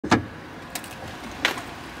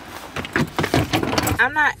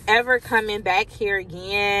I'm not ever coming back here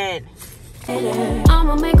again.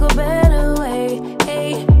 I'ma make a better way.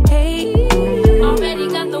 Hey, hey. Already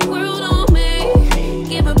got the world on me.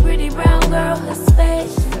 Give a pretty brown girl a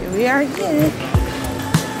space. Here we are again.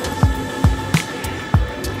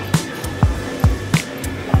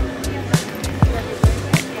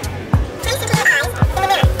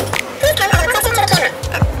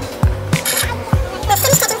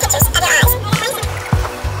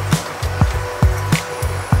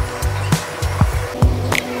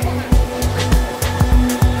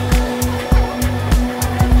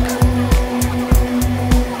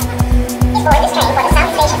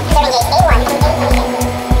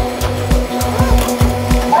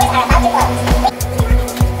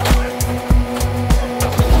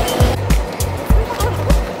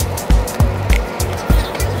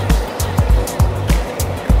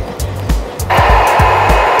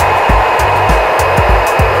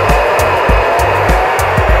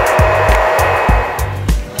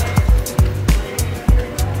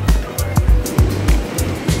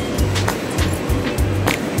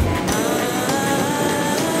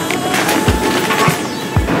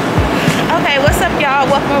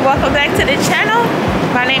 Welcome back to the channel.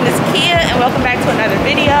 My name is Kia and welcome back to another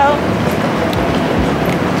video.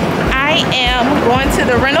 I am going to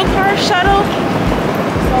the rental car shuttle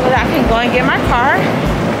so that I can go and get my car.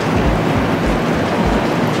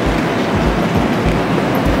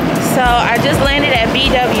 So I just landed at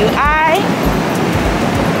BWI.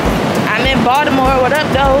 I'm in Baltimore. What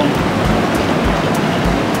up, though?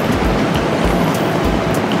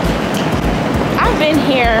 I've been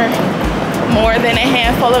here more than a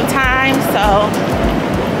handful of times, so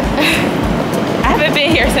I haven't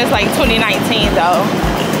been here since like 2019 though.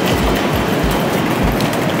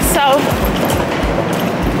 So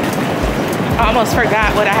I almost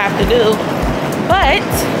forgot what I have to do, but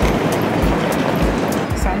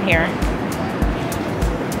so I'm here.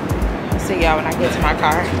 I'll see y'all when I get to my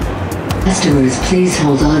car. Customers, please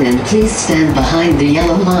hold on and please stand behind the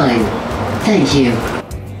yellow line. Thank you.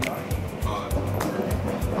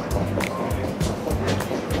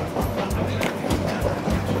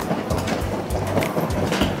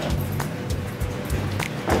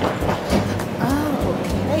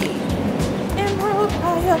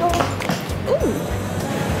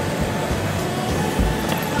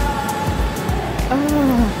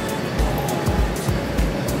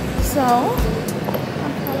 So I'll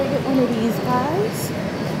probably get one of these guys.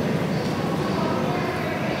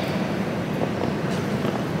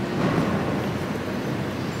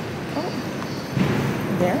 Oh,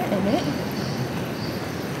 they're in it.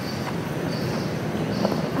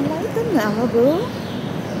 I like the Malibu.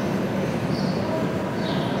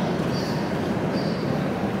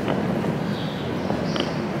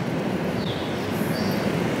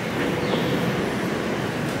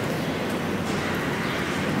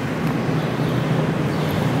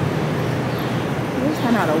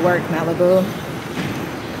 How to work Malibu.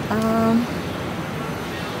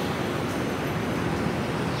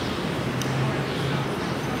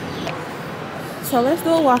 So let's do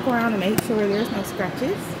a walk around and make sure there's no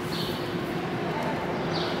scratches.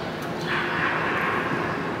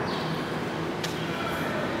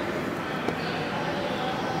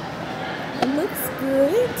 It looks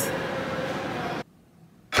good.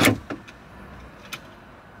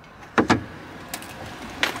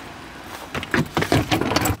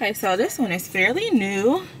 Okay, so this one is fairly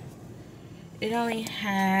new. It only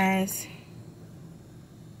has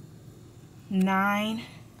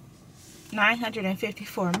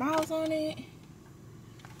 954 miles on it.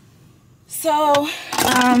 So,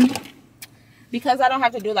 because I don't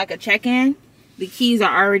have to do like a check-in, the keys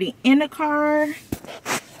are already in the car.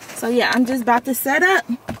 So yeah, I'm just about to set up.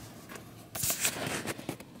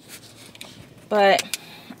 But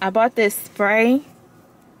I bought this spray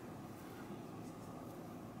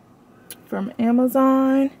from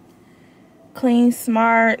Amazon, Clean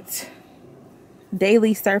Smart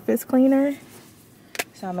Daily Surface Cleaner.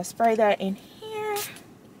 So I'm gonna spray that in here.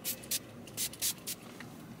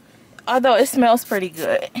 Although it smells pretty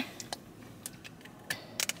good.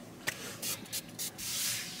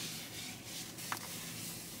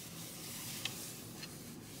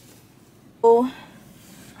 Oh,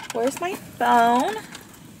 where's my phone?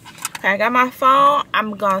 Okay, I got my phone.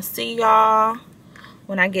 I'm gonna see y'all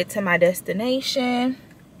when I get to my destination.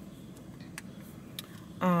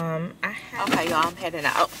 Okay, y'all, I'm heading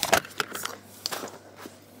out.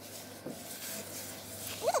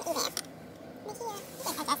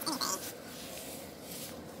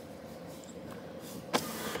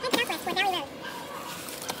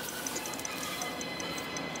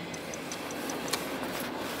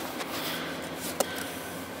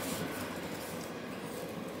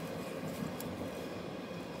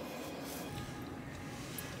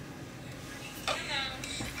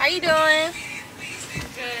 How you doing? Good,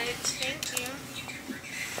 thank you.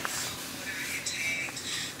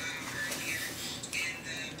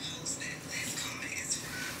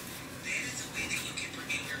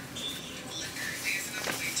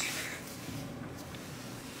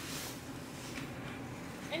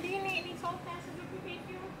 And do you need any toll passes if we pay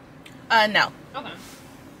you? No. Okay.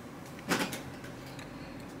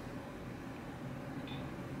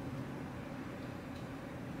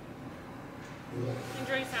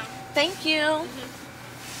 Enjoy yourself. Thank you.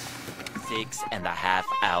 6.5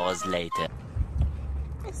 hours later.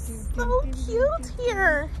 It's so cute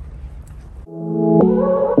here.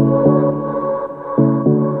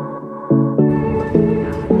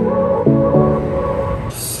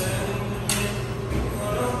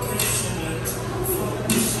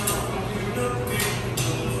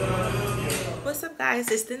 What's up, guys?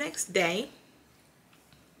 It's the next day.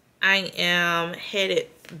 I am headed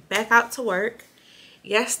back out to work.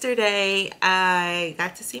 Yesterday I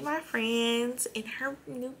got to see my friends and her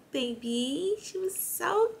new baby. She was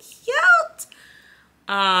so cute.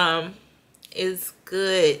 It's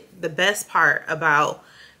good. The best part about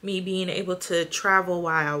me being able to travel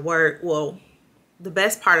while I work, well, the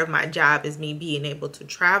best part of my job is me being able to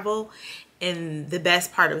travel, and the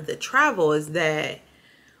best part of the travel is that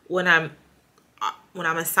when I'm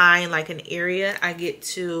assigned like an area, I get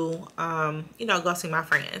to you know, go see my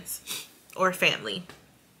friends or family.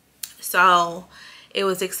 So it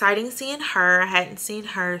was exciting seeing her. I hadn't seen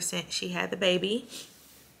her since she had the baby.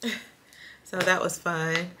 So that was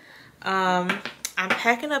fun. I'm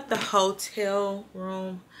packing up the hotel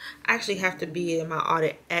room. I actually have to be in my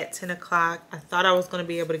audit at 10 o'clock. I thought I was going to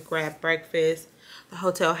be able to grab breakfast. The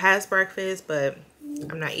hotel has breakfast, but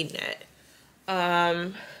I'm not eating that.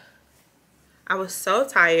 I was so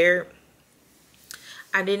tired.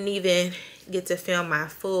 I didn't even get to film my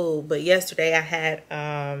food, but yesterday I had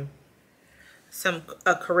a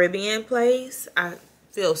Caribbean place. I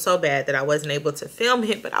feel so bad that I wasn't able to film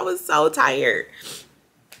it, but I was so tired.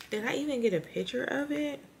 Did I even get a picture of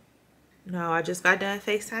it? No, I just got done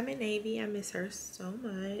FaceTiming Navy. I miss her so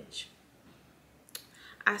much.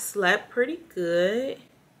 I slept pretty good.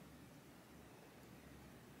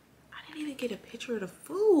 I didn't even get a picture of the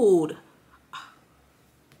food.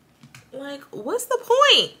 Like, what's the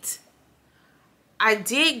point? I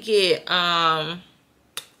did get, they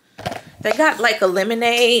got like a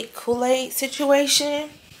lemonade Kool-Aid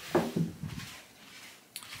situation.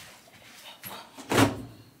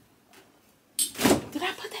 Did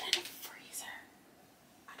I put that in the freezer?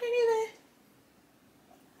 I didn't even.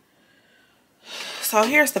 So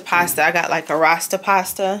here's the pasta. I got like a Rasta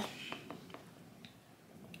pasta.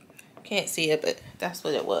 Can't see it, but that's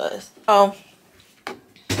what it was. Oh.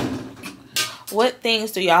 What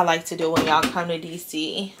things do y'all like to do when y'all come to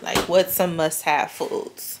DC? Like, what's some must-have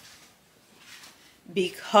foods?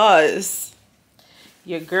 Because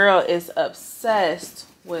your girl is obsessed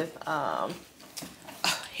with,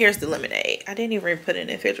 here's the lemonade. I didn't even put it in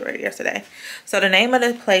the refrigerator yesterday. So the name of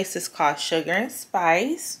the place is called Sugar and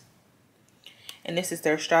Spice. And this is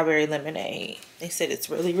their strawberry lemonade. They said it's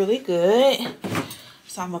really, really good.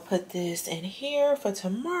 So I'm going to put this in here for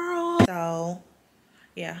tomorrow. So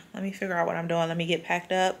yeah, let me figure out what I'm doing. Let me get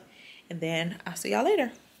packed up, and then I'll see y'all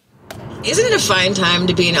later. Isn't it a fine time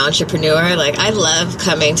to be an entrepreneur? Like, I love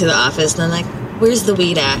coming to the office and I'm like, where's the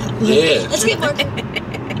weed at? Yeah. Let's get more.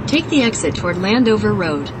 Take the exit toward Landover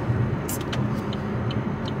Road.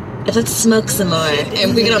 Let's smoke some more.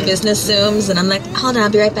 And we get on business Zooms and I'm like, hold on, I'll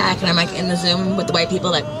be right back. And I'm like in the Zoom with the white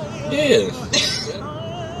people like, Yeah.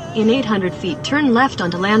 In 800 feet, turn left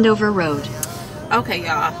onto Landover Road. Okay,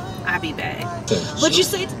 y'all, I'll be back. what'd you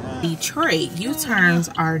say? Detroit, U-turns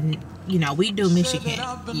are, you know, we do Michigan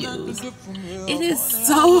U's. It is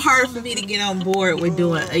so hard for me to get on board with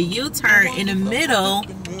doing a U-turn in the middle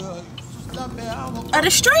of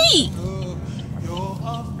the street.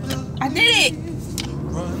 I did it.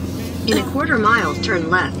 In a quarter mile, turn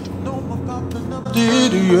left.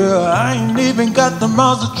 Yeah, I ain't even got the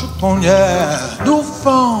miles to trip on, yeah. New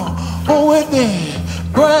phone, with me,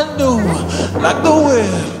 brand new, like the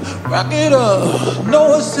whip. Rock it up,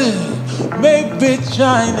 no assist. Make bitch,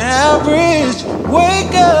 I ain't average.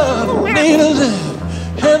 Wake up, need a zip.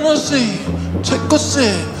 Hennessy, take a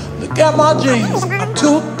sip. Look at my jeans, I'm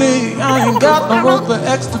too thick. I ain't got no room for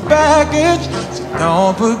extra baggage. So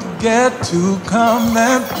don't forget to come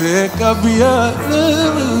and pick up your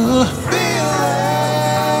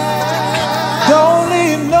don't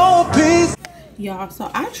leave no peace. Y'all, so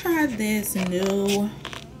I tried this new,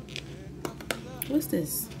 what's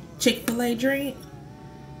this? Chick-fil-A drink.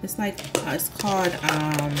 It's like, it's called,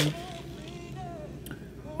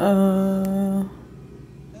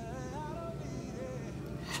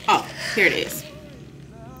 Here it is.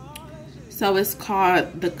 So it's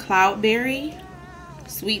called the Cloudberry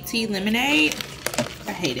Sweet Tea Lemonade.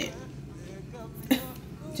 I hate it.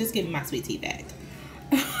 Just give me my sweet tea back.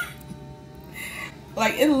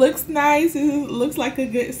 Like, it looks nice. It looks like a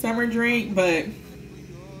good summer drink, but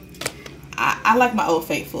I like my Old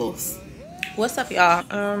Faithfuls. What's up, y'all?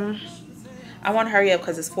 I want to hurry up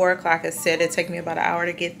because it's 4 o'clock. It said it'd take me about an hour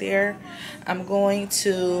to get there. I'm going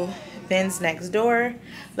to Ben's next door.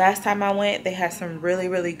 Last time I went, they had some really,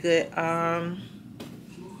 really good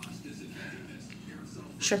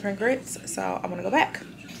shrimp and grits. So I'm gonna go back.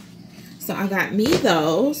 So I got me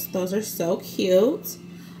those. Those are so cute.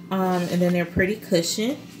 And then they're pretty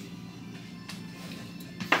cushion.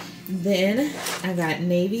 Then I got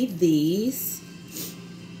navy these.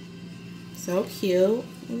 So cute.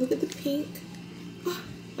 Look at the pink. Oh,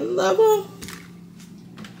 I love them.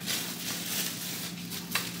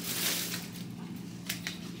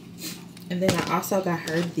 And then I also got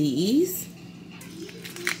her these.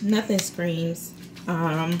 Nothing screams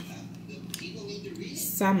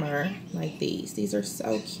summer like these. These are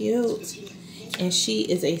so cute. And she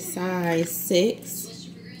is a size 6.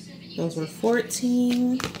 Those were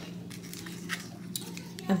 14.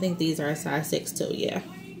 I think these are a size 6 too, yeah.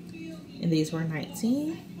 And these were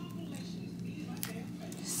 19.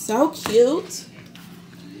 So cute.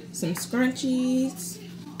 Some scrunchies.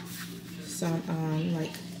 Some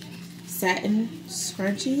like satin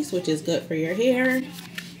scrunchies, which is good for your hair.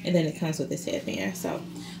 And then it comes with this headband. So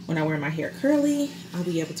when I wear my hair curly, I'll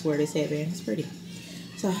be able to wear this headband. It's pretty.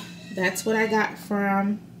 So that's what I got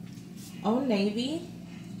from Old Navy.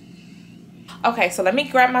 Okay, so let me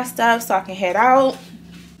grab my stuff so I can head out.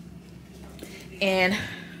 And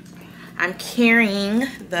I'm carrying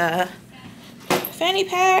the fanny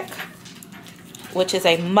pack, which is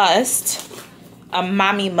a must. A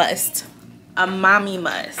mommy must. A mommy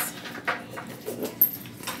must.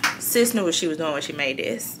 Sis knew what she was doing when she made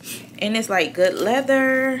this. And it's like good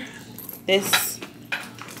leather. This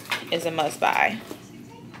is a must buy.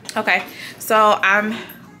 Okay, so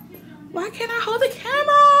why can't I hold the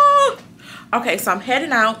camera? Okay, so I'm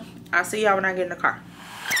heading out. I'll see y'all when I get in the car.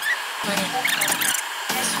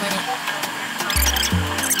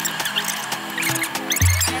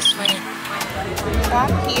 So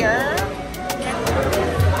I'm here.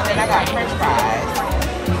 And then I got french fries.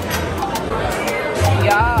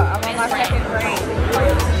 Y'all, I'm on my second drink.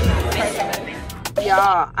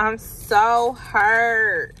 Y'all, I'm so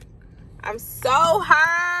hurt. I'm so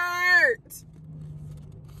hurt.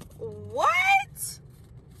 What?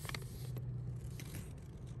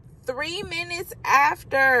 3 minutes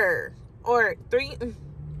after. Or 3.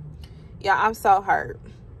 Yeah, I'm so hurt.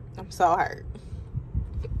 I'm so hurt.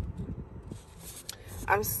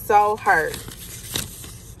 I'm so hurt.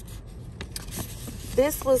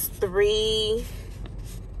 This was 3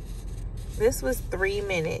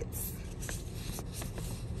 minutes.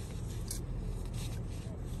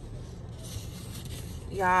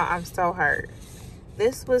 Y'all, I'm so hurt.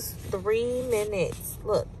 This was 3 minutes.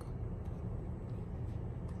 Look.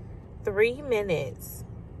 3 minutes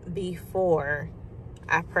before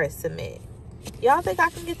I press submit. Y'all think I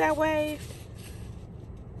can get that waived?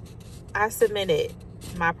 I submitted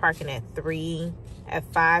my parking at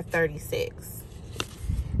 5:36.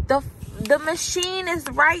 The machine is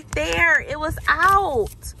right there. It was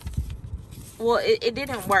out. Well, it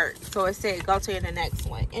didn't work. So it said go to the next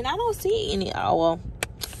one. And I don't see any. Oh, well.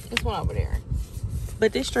 There's one over there.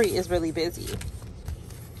 But this street is really busy.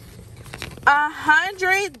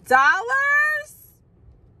 $100?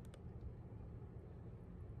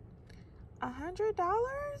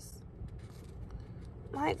 $100?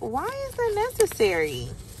 Like, why is that necessary?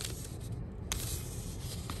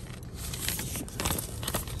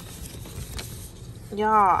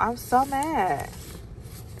 Y'all, I'm so mad.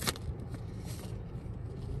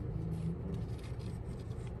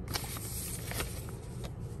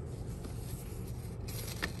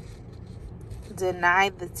 Deny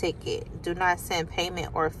the ticket. Do not send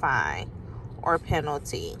payment or fine or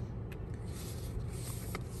penalty.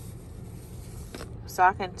 So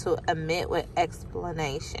I can to admit with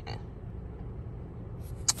explanation.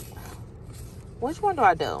 Which one do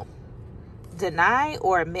I do? Deny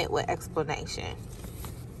or admit with explanation?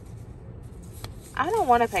 I don't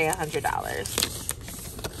want to pay $100.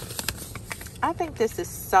 I think this is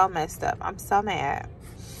so messed up. I'm so mad.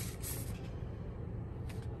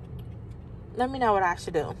 Let me know what I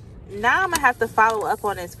should do. Now I'm going to have to follow up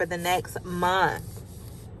on this for the next month.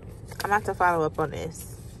 I'm going to have to follow up on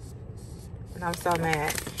this. And I'm so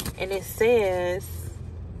mad. And it says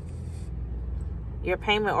Your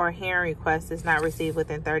payment or hearing request is not received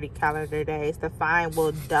within 30 calendar days. The fine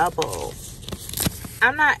will double.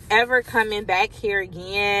 I'm not ever coming back here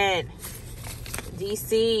again.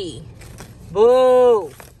 DC.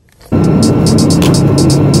 Boo.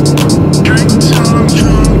 Drink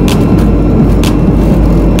time,